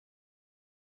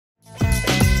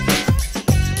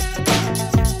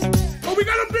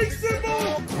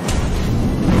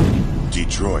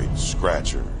Detroit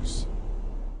Scratchers.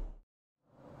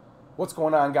 What's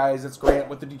going on, guys? It's Grant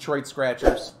with the Detroit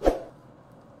Scratchers.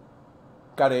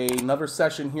 Got another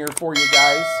session here for you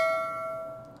guys.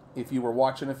 If you were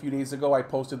watching a few days ago, I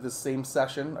posted this same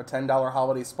session, a $10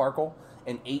 Holiday Sparkle,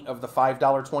 and 8 of the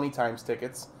 $5 20 times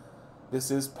tickets.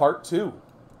 This is part 2.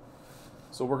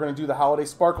 So we're going to do the Holiday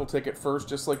Sparkle ticket first,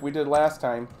 just like we did last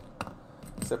time.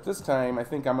 Except this time, I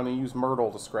think I'm going to use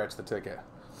Myrtle to scratch the ticket.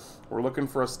 We're looking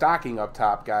for a stocking up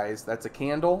top, guys. That's a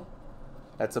candle,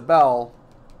 that's a bell,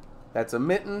 that's a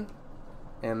mitten,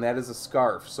 and that is a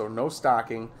scarf. So no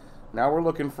stocking. Now we're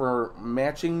looking for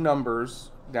matching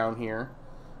numbers down here.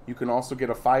 You can also get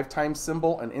a 5 times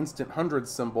symbol, an instant 100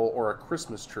 symbol, or a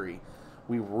Christmas tree.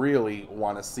 We really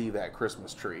want to see that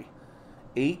Christmas tree.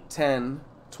 8, 10,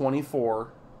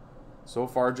 24. So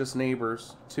far just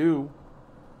neighbors. 2,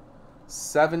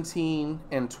 17,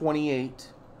 and 28.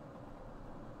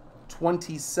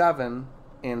 27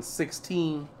 and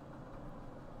 16.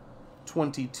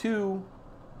 22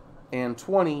 and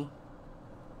 20.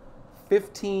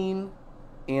 15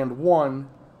 and 1.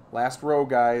 Last row,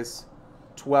 guys.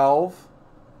 12,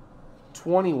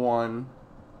 21,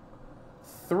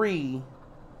 3,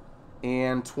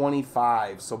 and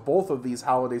 25. So both of these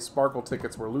Holiday Sparkle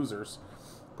tickets were losers.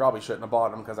 Probably shouldn't have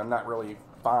bought them because I'm not really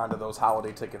fond of those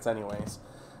holiday tickets anyways.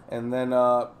 And then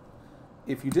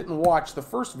if you didn't watch the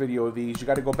first video of these, you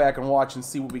got to go back and watch and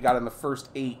see what we got in the first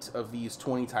 8 of these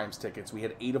 20 times tickets. We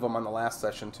had 8 of them on the last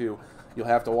session too. You'll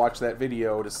have to watch that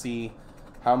video to see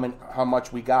how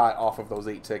much we got off of those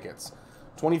 8 tickets.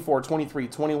 24, 23,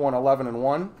 21, 11, and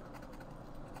 1.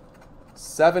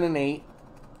 7 and 8.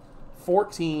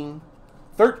 14,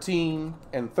 13,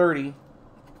 and 30.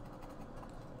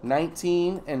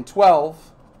 19 and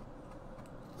 12.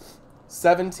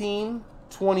 17,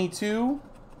 22,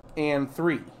 and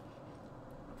 3.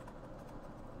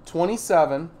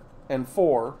 27 and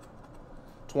 4.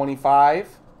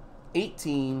 25,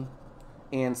 18,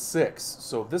 and 6.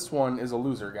 So this one is a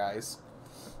loser, guys.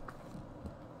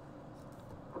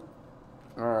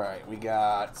 Alright, we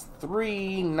got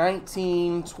 3,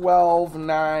 19, 12,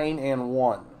 9, and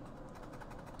 1.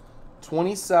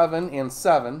 27 and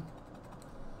 7.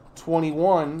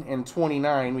 21 and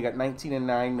 29. We got 19 and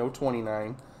 9, no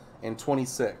 29. And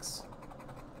 26.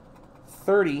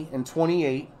 30 and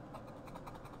 28.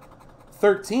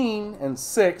 13 and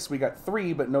 6. We got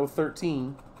 3, but no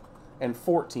 13. And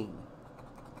 14.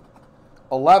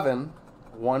 11.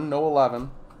 1, no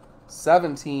 11.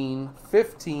 17,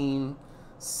 15,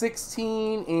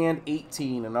 16, and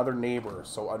 18, another neighbor,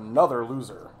 so another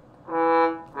loser. We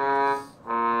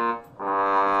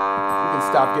can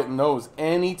stop getting those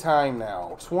anytime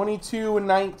now. 22 and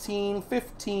 19,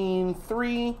 15,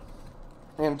 3,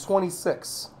 and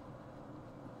 26.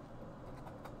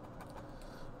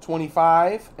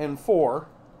 25 and 4.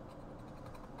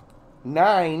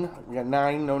 9, we got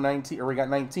 9, no 19, or we got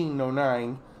 19, no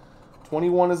 9.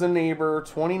 21 is a neighbor,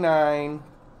 29,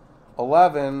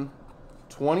 11,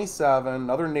 27,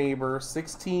 another neighbor,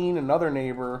 16, another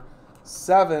neighbor,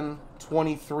 7,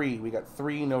 23. We got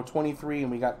 3, no 23,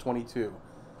 and we got 22.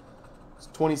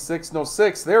 26, no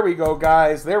 6. There we go,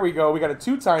 guys. There we go. We got a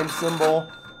 2 times symbol.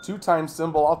 2 times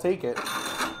symbol. I'll take it.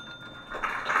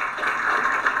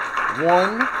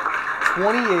 1,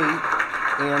 28,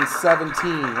 and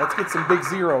 17. Let's get some big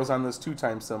zeros on this 2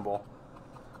 times symbol.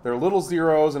 They're little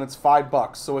zeros, and it's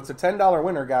 $5. So it's a $10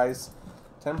 winner, guys.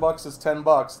 $10 is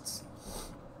 $10.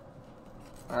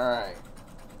 Alright.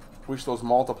 Wish those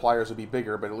multipliers would be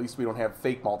bigger, but at least we don't have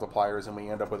fake multipliers and we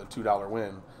end up with a $2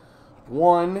 win.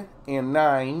 1 and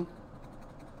 9.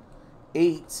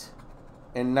 8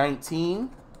 and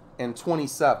 19 and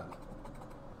 27.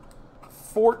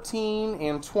 14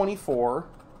 and 24.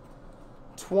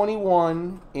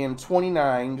 21 and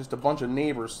 29. Just a bunch of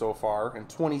neighbors so far. And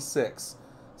 26.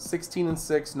 16 and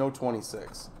 6, no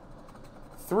 26.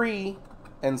 3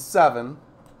 and 7,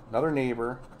 another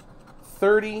neighbor.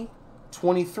 30,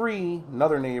 23,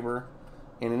 another neighbor.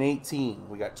 And an 18.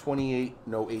 We got 28,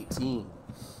 no 18.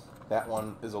 That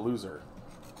one is a loser.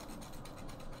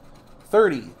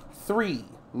 30, 3,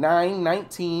 9,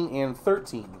 19, and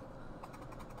 13.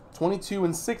 22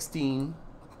 and 16,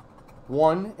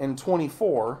 1 and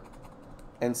 24,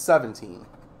 and 17.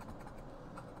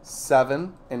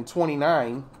 7 and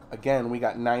 29. Again, we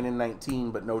got 9 and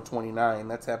 19, but no 29.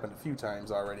 That's happened a few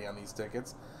times already on these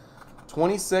tickets.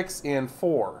 26 and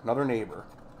 4, another neighbor.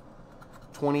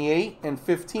 28 and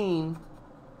 15,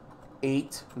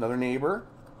 8, another neighbor.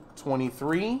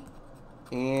 23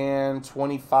 and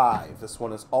 25. This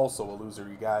one is also a loser,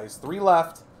 you guys. 3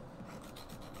 left.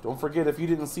 Don't forget, if you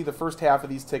didn't see the first half of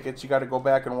these tickets, you got to go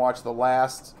back and watch the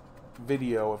last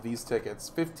video of these tickets.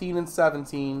 15 and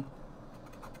 17,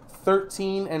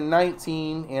 13 and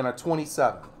 19, and a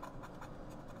 27.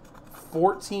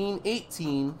 14,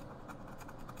 18,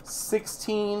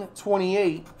 16,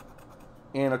 28,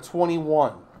 and a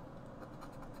 21.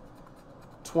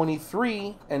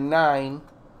 23 and 9,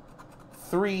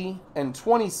 3 and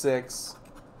 26,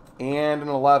 and an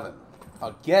 11.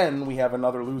 Again, we have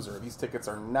another loser. These tickets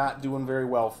are not doing very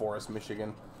well for us,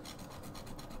 Michigan.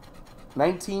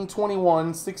 19,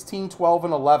 21, 16, 12,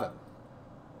 and 11.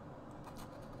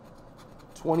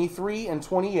 23 and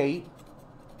 28,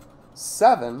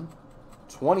 7,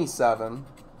 27,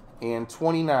 and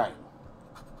 29.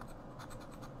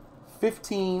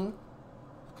 15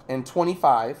 and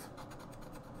 25,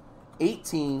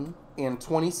 18 and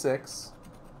 26,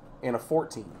 and a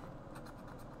 14.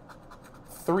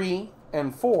 3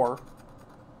 and 4,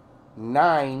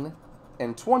 9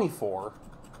 and 24,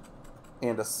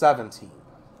 and a 17.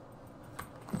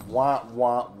 Wah,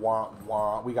 wah, wah,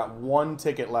 wah. We got one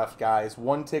ticket left, guys.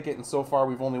 One ticket, and so far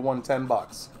we've only won 10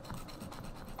 bucks.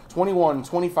 21,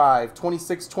 25,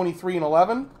 26, 23, and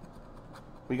 11.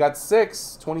 We got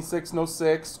 6, 26, no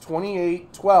 6,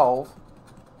 28, 12,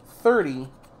 30,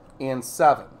 and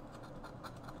 7.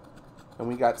 And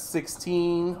we got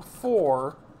 16,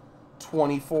 4,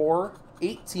 24,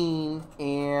 18,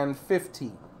 and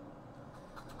 15.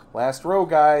 Last row,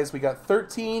 guys. We got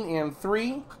 13 and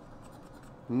 3,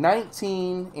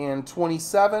 19 and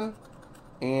 27,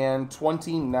 and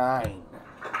 29.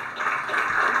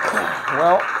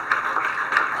 Well,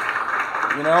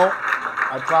 you know,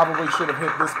 I probably should have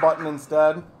hit this button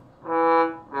instead.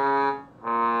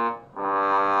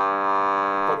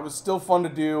 But it was still fun to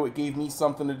do. It gave me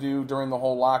something to do during the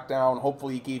whole lockdown.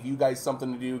 Hopefully it gave you guys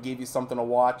something to do, gave you something to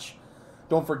watch.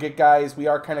 Don't forget, guys, we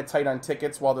are kind of tight on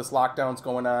tickets while this lockdown's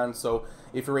going on. So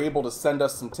if you're able to send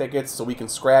us some tickets so we can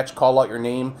scratch, call out your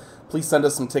name, please send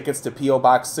us some tickets to P.O.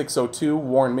 Box 602,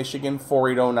 Warren, Michigan,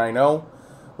 48090.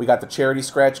 We got the charity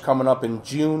scratch coming up in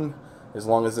June. As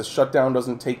long as this shutdown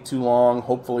doesn't take too long,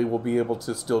 hopefully we'll be able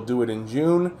to still do it in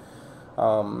June.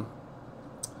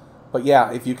 But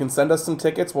yeah, if you can send us some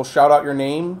tickets, we'll shout out your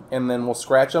name, and then we'll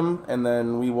scratch them, and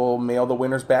then we will mail the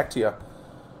winners back to you.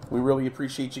 We really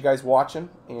appreciate you guys watching,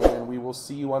 and we will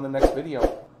see you on the next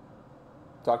video.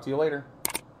 Talk to you later.